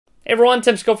Hey everyone,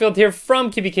 Tim Schofield here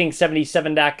from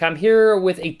QBKing77.com, here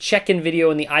with a check-in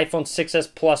video in the iPhone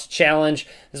 6s Plus challenge.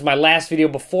 This is my last video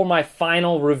before my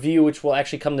final review, which will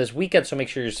actually come this weekend, so make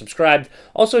sure you're subscribed.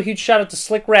 Also, a huge shout out to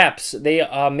Slick Wraps. They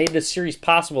made this series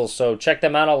possible, so check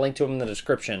them out. I'll link to them in the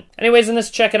description. Anyways, in this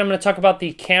check-in, I'm going to talk about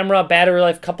the camera, battery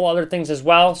life, a couple other things as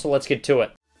well, so let's get to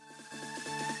it.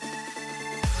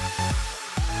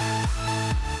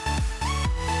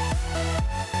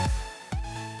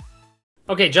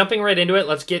 Okay, jumping right into it,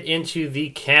 let's get into the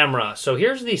camera. So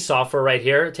here's the software right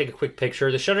here. Take a quick picture.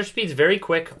 The shutter speed's very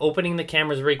quick. Opening the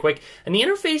camera is very quick. And the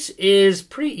interface is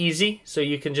pretty easy. So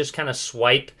you can just kind of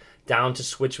swipe down to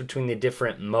switch between the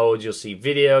different modes. You'll see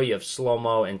video, you have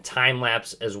slow-mo, and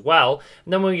time-lapse as well.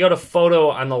 And then when we go to photo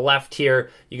on the left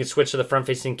here, you can switch to the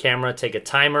front-facing camera, take a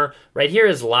timer. Right here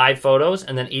is live photos,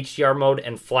 and then HDR mode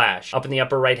and flash. Up in the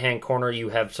upper right-hand corner, you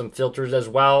have some filters as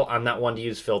well. I'm not one to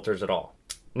use filters at all.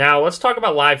 Now, let's talk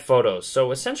about live photos.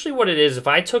 So essentially what it is, if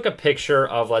I took a picture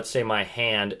of, let's say, my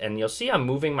hand, and you'll see I'm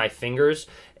moving my fingers,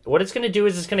 what it's going to do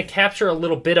is it's going to capture a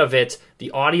little bit of it, the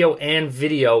audio and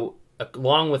video,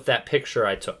 along with that picture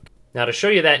I took. Now, to show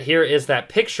you that, here is that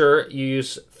picture. You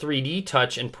use 3D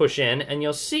touch and push in, and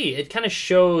you'll see it kind of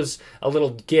shows a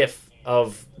little GIF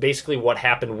of basically what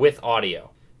happened with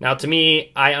audio. Now, to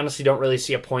me, I honestly don't really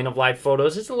see a point of live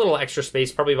photos. It's a little extra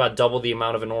space, probably about double the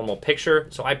amount of a normal picture,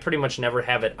 so I pretty much never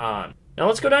have it on. Now,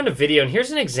 let's go down to video, and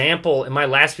here's an example. In my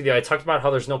last video, I talked about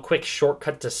how there's no quick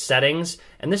shortcut to settings,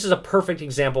 and this is a perfect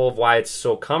example of why it's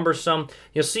so cumbersome.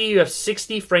 You'll see you have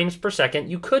 60 frames per second.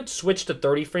 You could switch to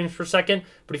 30 frames per second,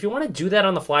 but if you want to do that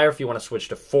on the fly, or if you want to switch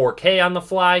to 4K on the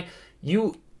fly,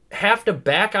 you have to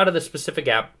back out of the specific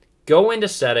app, go into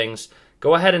settings,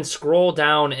 go ahead and scroll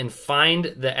down and find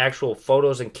the actual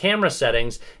photos and camera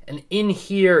settings, and in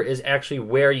here is actually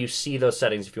where you see those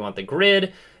settings. If you want the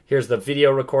grid, here's the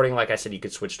video recording. Like I said, you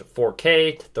could switch to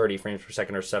 4K, to 30 frames per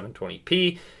second, or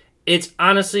 720p. It's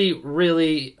honestly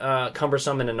really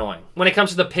cumbersome and annoying. When it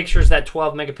comes to the pictures that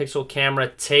 12 megapixel camera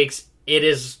takes, it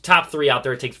is top 3 out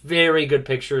there. It takes very good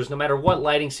pictures, no matter what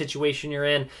lighting situation you're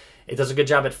in. It does a good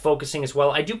job at focusing as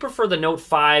well. I do prefer the Note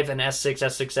 5 and S6,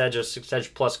 S6 Edge, or 6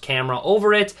 Edge Plus camera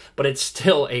over it, but it's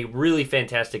still a really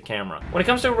fantastic camera. When it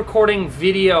comes to recording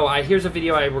video, here's a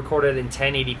video I recorded in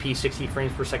 1080p, 60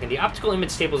 frames per second. The optical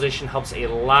image stabilization helps a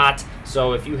lot,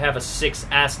 so if you have a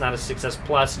 6S, not a 6S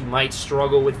Plus, you might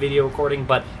struggle with video recording,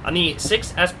 but on the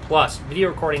 6S Plus, video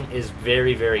recording is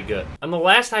very, very good. On the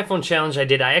last iPhone challenge I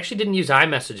did, I actually didn't use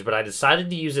iMessage, but I decided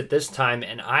to use it this time,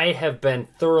 and I have been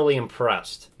thoroughly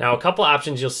impressed. Now, a couple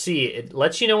options you'll see. It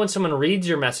lets you know when someone reads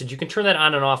your message. You can turn that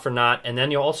on and off or not, and then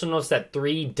you'll also notice that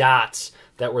 3 dots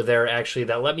that were there actually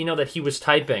that let me know that he was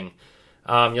typing.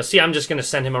 You'll see I'm just going to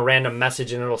send him a random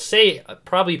message, and it'll say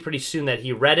probably pretty soon that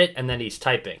he read it and then he's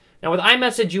typing. Now, with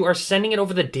iMessage, you are sending it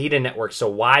over the data network, so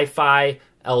Wi-Fi,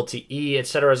 LTE,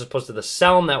 etc., as opposed to the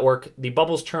cell network. The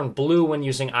bubbles turn blue when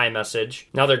using iMessage.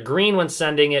 Now they're green when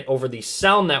sending it over the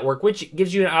cell network, which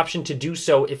gives you an option to do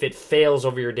so if it fails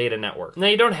over your data network. Now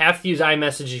you don't have to use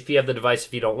iMessage if you have the device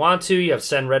if you don't want to. You have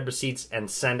send read receipts and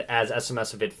send as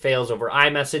SMS if it fails over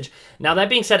iMessage. Now that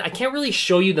being said, I can't really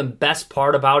show you the best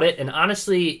part about it, and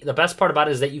honestly, the best part about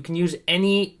it is that you can use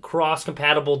any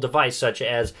cross-compatible device such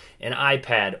as an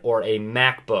iPad or a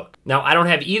MacBook. Now I don't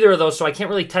have either of those, so I can't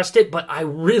really test it, but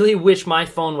I really wish my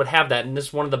phone would have that, and this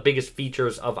is one of the biggest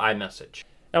features of iMessage.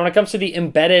 Now, when it comes to the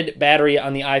embedded battery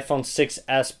on the iPhone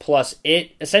 6s Plus,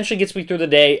 it essentially gets me through the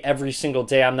day every single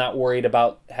day. I'm not worried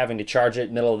about having to charge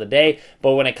it middle of the day,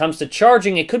 but when it comes to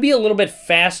charging, it could be a little bit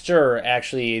faster,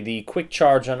 actually. The quick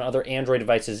charge on other Android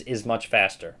devices is much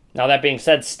faster. Now, that being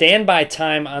said, standby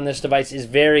time on this device is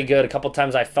very good. A couple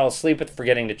times I fell asleep with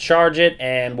forgetting to charge it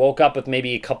and woke up with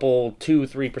maybe a couple,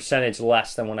 2-3%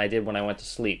 less than when I did when I went to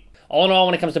sleep. All in all,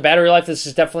 when it comes to battery life, this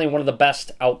is definitely one of the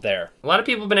best out there. A lot of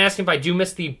people have been asking if I do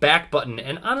miss the back button,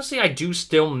 and honestly, I do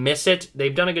still miss it.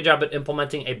 They've done a good job at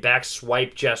implementing a back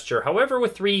swipe gesture. However,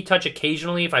 with 3D Touch,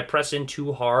 occasionally, if I press in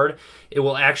too hard, it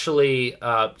will actually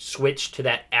switch to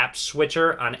that app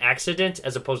switcher on accident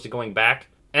as opposed to going back.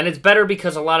 And it's better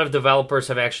because a lot of developers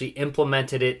have actually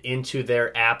implemented it into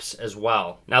their apps as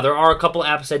well. Now, there are a couple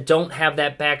apps that don't have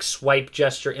that back swipe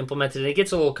gesture implemented, and it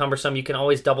gets a little cumbersome. You can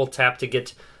always double tap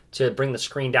to bring the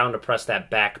screen down to press that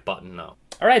back button, though.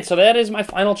 Alright, so that is my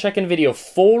final check-in video.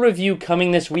 Full review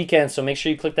coming this weekend, so make sure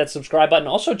you click that subscribe button.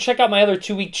 Also, check out my other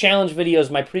 2-week challenge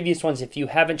videos, my previous ones. If you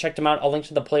haven't checked them out, I'll link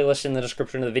to the playlist in the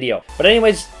description of the video. But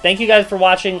anyways, thank you guys for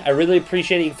watching. I really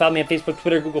appreciate it. You can follow me on Facebook,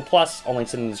 Twitter, Google+. All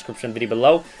links in the description of the video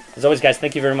below. As always, guys,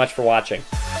 thank you very much for watching.